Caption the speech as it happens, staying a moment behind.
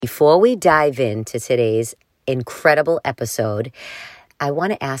Before we dive into today's incredible episode, I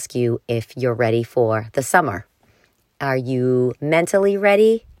want to ask you if you're ready for the summer. Are you mentally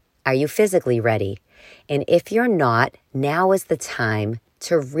ready? Are you physically ready? And if you're not, now is the time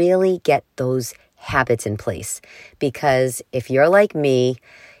to really get those habits in place. Because if you're like me,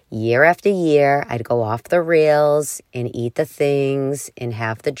 year after year, I'd go off the rails and eat the things and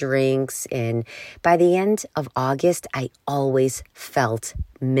have the drinks. And by the end of August, I always felt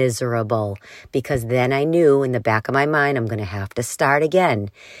miserable because then I knew in the back of my mind, I'm going to have to start again.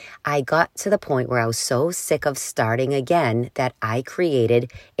 I got to the point where I was so sick of starting again that I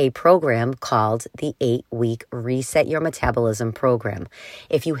created a program called the 8-Week Reset Your Metabolism Program.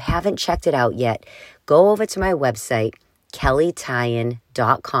 If you haven't checked it out yet, go over to my website,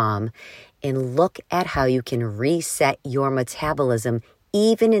 kellytyan.com, and look at how you can reset your metabolism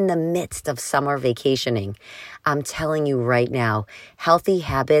even in the midst of summer vacationing. I'm telling you right now, healthy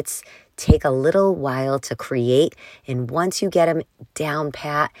habits take a little while to create, and once you get them down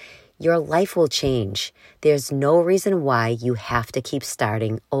pat, your life will change. There's no reason why you have to keep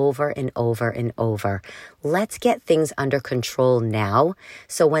starting over and over and over. Let's get things under control now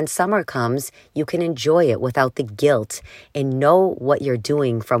so when summer comes, you can enjoy it without the guilt and know what you're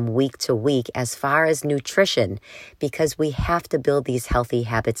doing from week to week as far as nutrition, because we have to build these healthy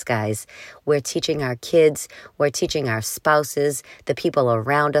habits, guys. We're teaching our kids, we're teaching our spouses, the people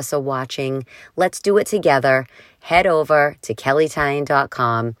around us are watching. Let's do it together. Head over to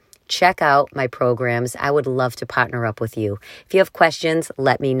kellytyan.com. Check out my programs. I would love to partner up with you. If you have questions,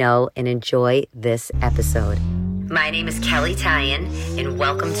 let me know and enjoy this episode. My name is Kelly Tyan, and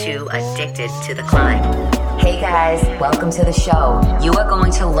welcome to Addicted to the Climb. Hey guys, welcome to the show. You are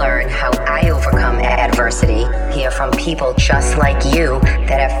going to learn how I overcome adversity, hear from people just like you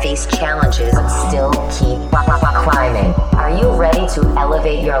that have faced challenges and still keep climbing. Are you ready to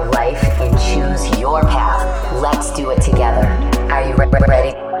elevate your life and choose your path? Let's do it together. Are you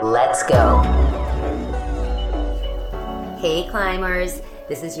ready? Let's go. Hey climbers,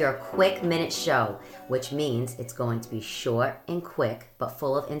 this is your quick minute show, which means it's going to be short and quick, but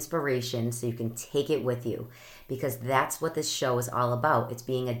full of inspiration so you can take it with you, because that's what this show is all about. It's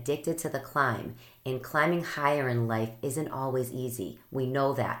being addicted to the climb, and climbing higher in life isn't always easy. We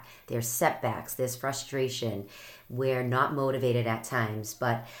know that. There's setbacks, there's frustration. We're not motivated at times,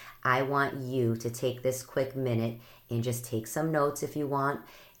 but I want you to take this quick minute and just take some notes if you want,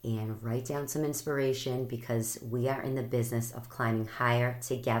 and write down some inspiration, because we are in the business of climbing higher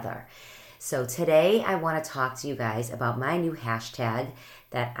together. So today I want to talk to you guys about my new hashtag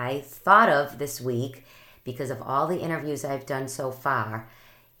that I thought of this week because of all the interviews I've done so far.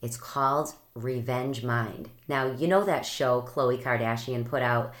 It's called Revenge Mind. Now, you know that show Khloe Kardashian put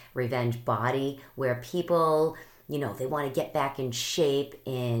out, Revenge Body, where people, they want to get back in shape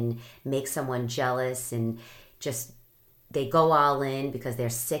and make someone jealous, and just they go all in because they're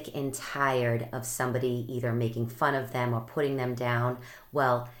sick and tired of somebody either making fun of them or putting them down.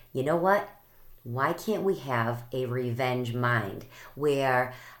 Well, you know what? Why can't we have a revenge mind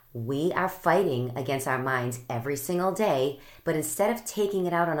where we are fighting against our minds every single day, but instead of taking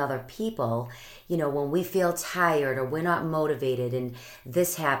it out on other people, when we feel tired or we're not motivated and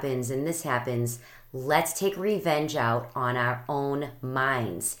this happens, let's take revenge out on our own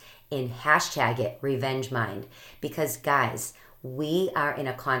minds and hashtag it Revenge Mind. Because guys, we are in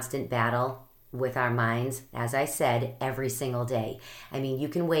a constant battle with our minds, as I said, every single day. I mean, you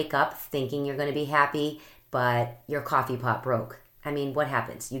can wake up thinking you're going to be happy, but your coffee pot broke. I mean, what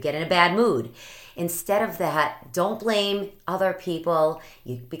happens? You get in a bad mood. Instead of that, don't blame other people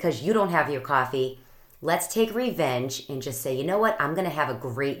because you don't have your coffee. Let's take revenge and just say, you know what? I'm going to have a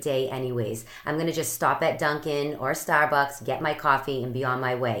great day anyways. I'm going to just stop at Dunkin' or Starbucks, get my coffee, and be on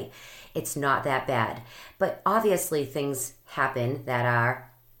my way. It's not that bad. But obviously things happen that are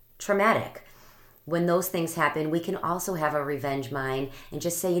traumatic. When those things happen, we can also have a revenge mind and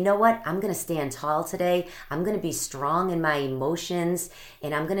just say, you know what? I'm going to stand tall today. I'm going to be strong in my emotions,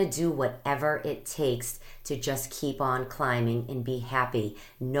 and I'm going to do whatever it takes to just keep on climbing and be happy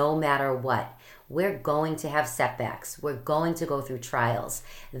no matter what. We're going to have setbacks. We're going to go through trials.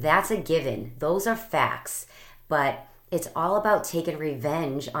 That's a given. Those are facts. But it's all about taking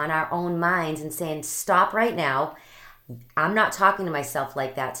revenge on our own minds and saying, stop right now. I'm not talking to myself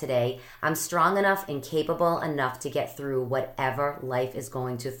like that today. I'm strong enough and capable enough to get through whatever life is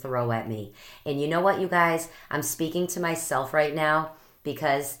going to throw at me. And you know what, you guys? I'm speaking to myself right now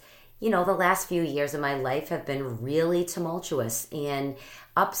because, the last few years of my life have been really tumultuous, and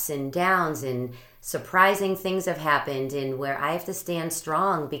ups and downs and surprising things have happened, and where I have to stand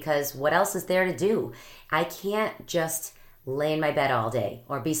strong because what else is there to do? I can't just lay in my bed all day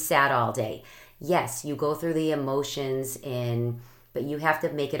or be sad all day. Yes, you go through the emotions but you have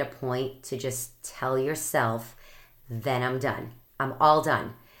to make it a point to just tell yourself, then I'm done. I'm all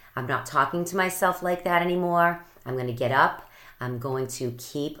done. I'm not talking to myself like that anymore. I'm going to get up. I'm going to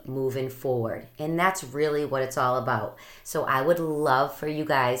keep moving forward. And that's really what it's all about. So I would love for you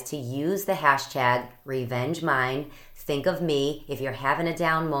guys to use the hashtag RevengeMine. Think of me. If you're having a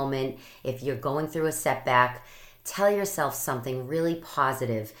down moment, if you're going through a setback, tell yourself something really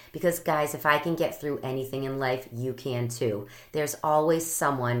positive. Because guys, if I can get through anything in life, you can too. There's always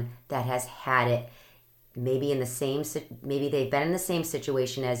someone that has had it. Maybe they've been in the same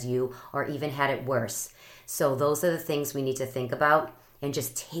situation as you or even had it worse. So those are the things we need to think about and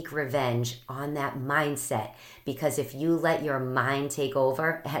just take revenge on that mindset. Because if you let your mind take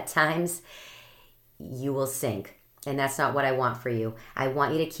over at times, you will sink. And that's not what I want for you. I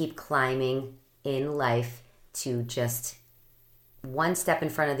want you to keep climbing in life, to just one step in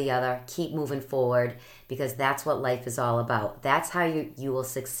front of the other, keep moving forward, because that's what life is all about. That's how you will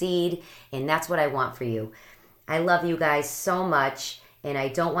succeed, and that's what I want for you. I love you guys so much, and I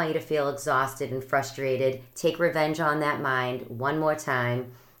don't want you to feel exhausted and frustrated. Take revenge on that mind one more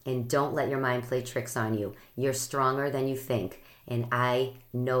time, and don't let your mind play tricks on you. You're stronger than you think, and I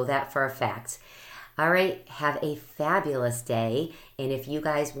know that for a fact. All right, have a fabulous day. And if you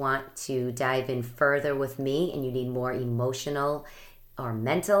guys want to dive in further with me and you need more emotional or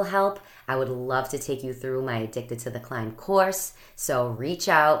mental help, I would love to take you through my Addicted to the Climb course. So reach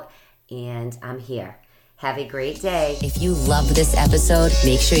out, and I'm here. Have a great day. If you loved this episode,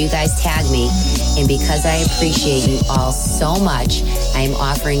 make sure you guys tag me. And because I appreciate you all so much, I am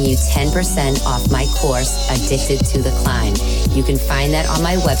offering you 10% off my course, Addicted to the Climb. You can find that on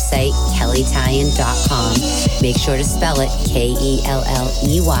my website, KellyTyan.com. Make sure to spell it KELLEYTYAN.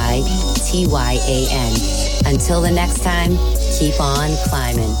 Until the next time, keep on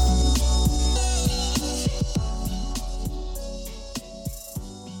climbing.